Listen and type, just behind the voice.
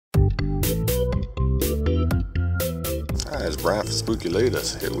it's Brian for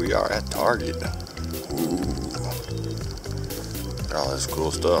SpookYouLaterz. Here we are at Target. Ooh. Got all this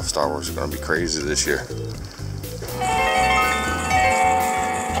cool stuff. Star Wars is gonna be crazy this year. At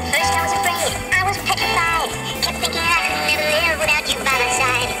first I was afraid, I was petrified. Kept thinking I could never live without you by my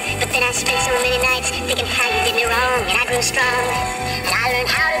side. But then I spent so many nights thinking how you did me wrong, and I grew strong. And I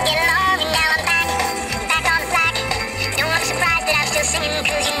learned how to get along, and now I'm back on the black. No, I'm surprised that I'm still singing,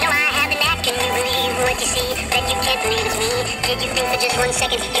 cause you know I have the knack. Can you believe what you see? That you can't believe it's me. Did you think for just 1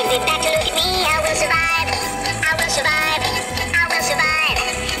 second you'd be back to look at me? I will survive, I will survive, I will survive.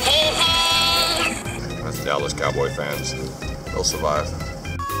 Hey, hey. That's Dallas Cowboy fans. They'll survive.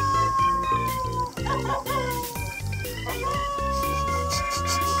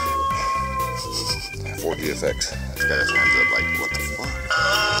 4D effects. This guy just hands up like, what the fuck?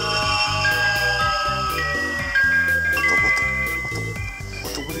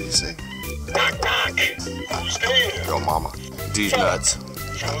 What did he say? Knock, knock. Who's there? Yo, mama. These nuts.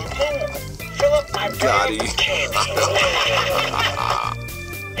 Fill up my Got bag with candy.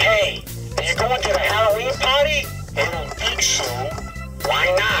 Hey, are you going to the Halloween party? I don't think so. Why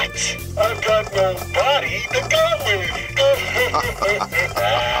not? I've got nobody to go with.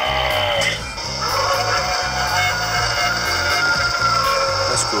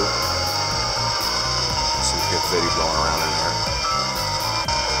 That's cool. Some confetti blowing around in there.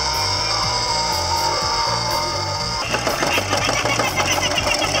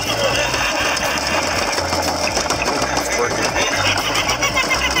 It's working.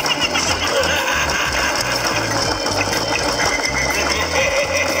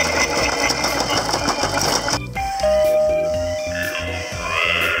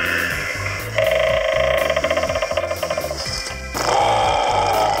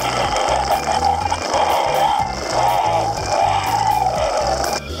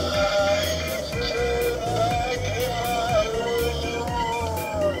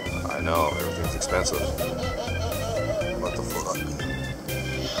 I know, everything's expensive. What the fuck?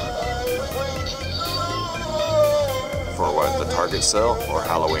 For what? The Target sale or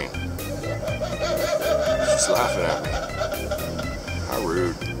Halloween? She's laughing at me. How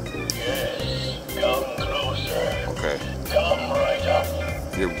rude. Come closer. Okay. Come right up.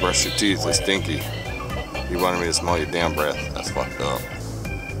 You brush your teeth, it's stinky. You wanted me to smell your damn breath. That's fucked up.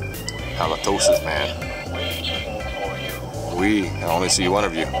 Halitosis, man. I only see one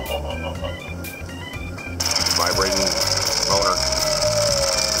of you. Vibrating boner.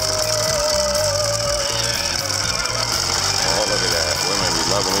 Oh, look at that. Women be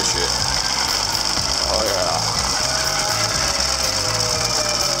loving this shit. Oh, yeah.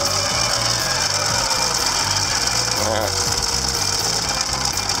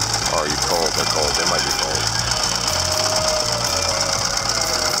 Oh, are you cold? They're cold. They might be cold.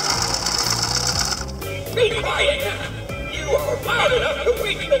 Be quiet now! You are loud enough to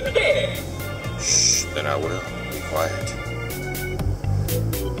wake the dead! Shh, then I will. Be quiet.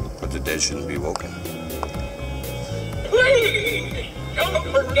 But the dead shouldn't be woken. Please! Don't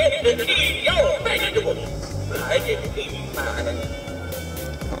forget to eat your vegetables! I didn't eat mine.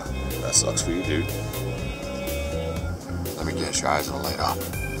 Huh, that sucks for you, dude. Let me guess, your eyes will light up.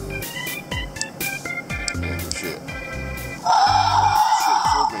 Yeah, good shit. Shit, it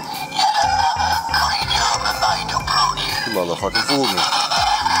fooled me. You motherfucking fooled me.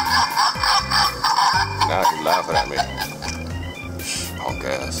 Now you're laughing at me. Punk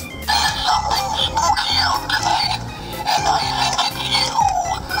ass.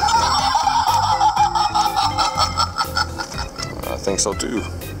 I think so too.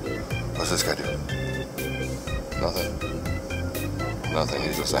 What's this guy do? Nothing. Nothing,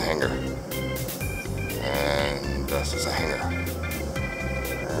 he's just a hanger. And that's just a hanger.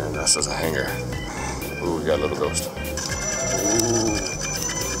 And that's just a hanger. Ooh, we got a little ghost. Ooh.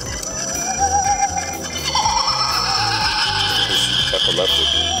 She's epileptic.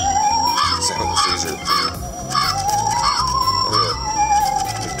 She's having a seizure. Look at it.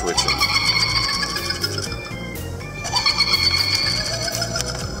 He's twitching.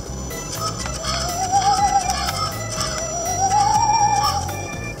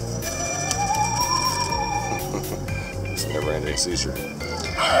 It's a never-ending seizure.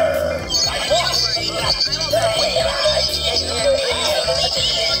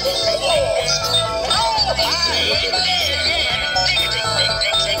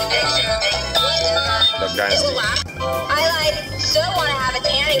 Duck Dynasty. I so want to have a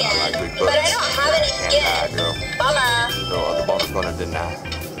tan again, but I don't have any skin. Girl. Bummer. No other bomber's gonna deny.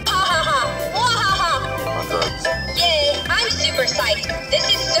 Ha ha ha. Wah ha ha. On drugs. Yay, I'm super psyched. This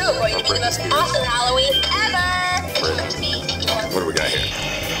is so going to be the most awesome Halloween ever. What do we got here?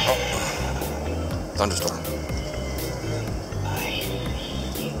 Oh. Thunderstorm.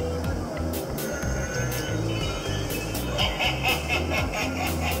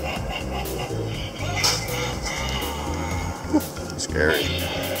 Scary.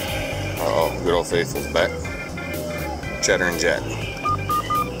 Uh-oh, good old faithful's back. Cheddar and Jack.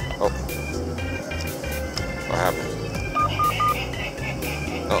 Oh. What happened?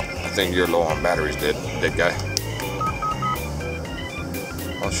 Oh, I think you're low on batteries, dead guy.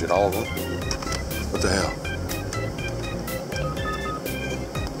 Oh shit, all of them. What the hell?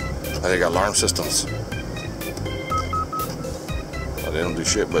 Oh, they got alarm systems. Oh, they don't do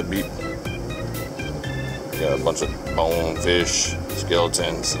shit but beep. Got a bunch of bone, fish,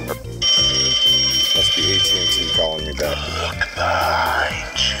 skeletons. Must be AT&T calling me back.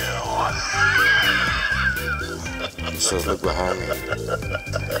 It says look behind me.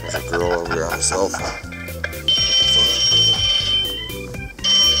 There's a girl over there on the cell phone.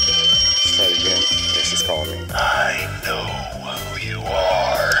 Let's try it again. Yeah, she's calling me. I know who you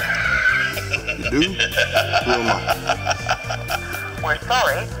are. You do? Who am I? We're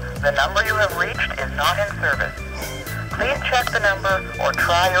sorry, the number you have reached is not in service. Please check the number or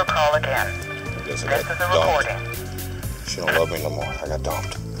try your call again. This is a recording. She don't love me no more. I got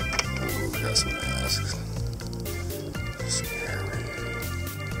dumped. Ooh, got some masks. Scary.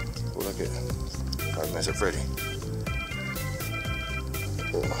 Oh, look at Five Nights at Freddy.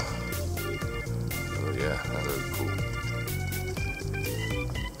 Oh yeah, that's really cool.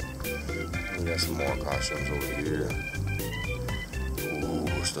 We got some more costumes over here. Ooh,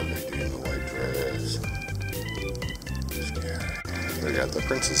 it's the lady in the white dress. Scary. We got the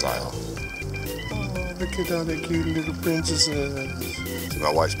princess aisle. Oh, look at all the cute little princesses.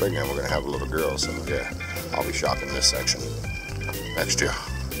 My wife's pregnant. We're gonna have a little girl, so yeah, I'll be shopping this section next year.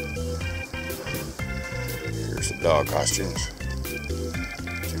 Here's the dog costumes.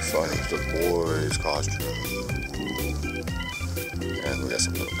 Too funny. The boys' costume. And we got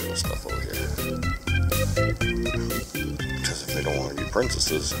some little girl stuff over here. Because if they don't want to be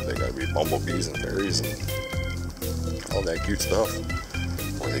princesses, they gotta be bumblebees and fairies and all that cute stuff.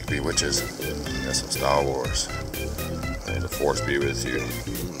 Or they could be witches. Got some Star Wars. May the Force be with you.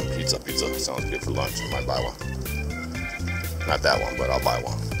 Pizza. Sounds good for lunch. I might buy one. Not that one, but I'll buy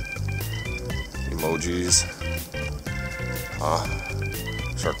one. Emojis.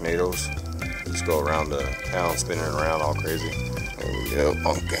 Sharknadoes. Just go around the town spinning around all crazy. There we go.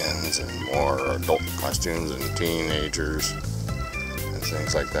 Pumpkins and more adult costumes and teenagers and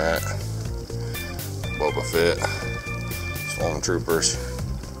things like that. Boba Fett. Stormtroopers.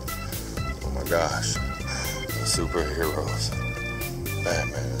 Oh my gosh. The superheroes.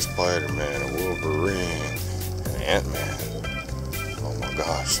 Batman, Spider-Man, Wolverine, and Ant-Man. Oh my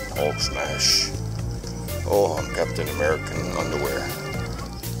gosh. Hulk smash. Oh, I'm Captain American underwear.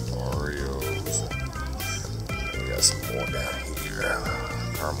 Oreos. We got some more down here.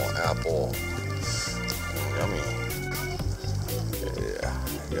 Caramel apple. Yummy. Yeah.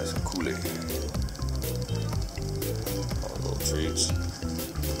 We got some Kool-Aid. Treats.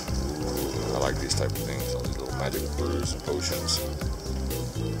 I like these type of things, all these little magic brews and potions.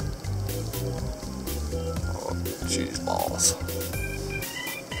 Oh, cheese balls.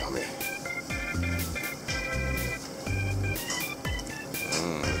 Yummy.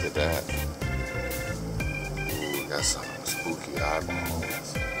 Look at that. Ooh, we got some spooky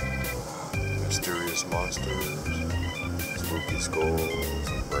eyeballs. Mysterious monsters. Spooky skulls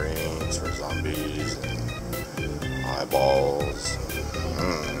and brains for zombies and eyeballs.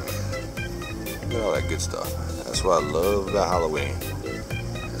 Look at all that good stuff. That's what I love about Halloween.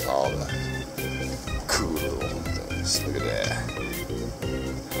 It's all the cool little things. Look at that.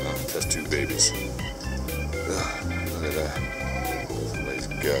 That's two babies. Look at that. Somebody's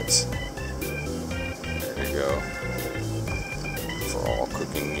guts. There you go. For all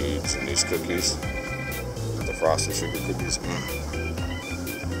cooking needs and these cookies. The frosted sugar cookies.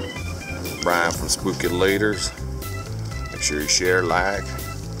 Brian from SpookYouLaterz. Make sure you share, like,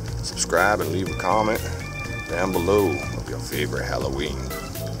 subscribe, and leave a comment down below of your favorite Halloween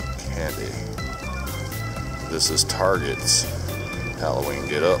candy. This is Target's Halloween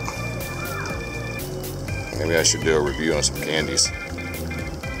Get Up. Maybe I should do a review on some candies.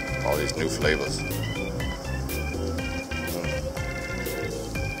 All these new flavors.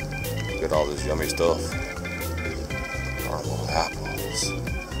 Look at all this yummy stuff. Caramel apples.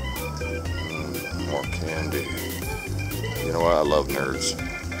 More candy. You know what? I love nerds.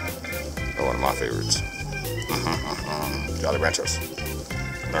 They're one of my favorites. Jolly Ranchers.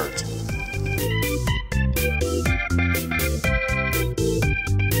 Nerds.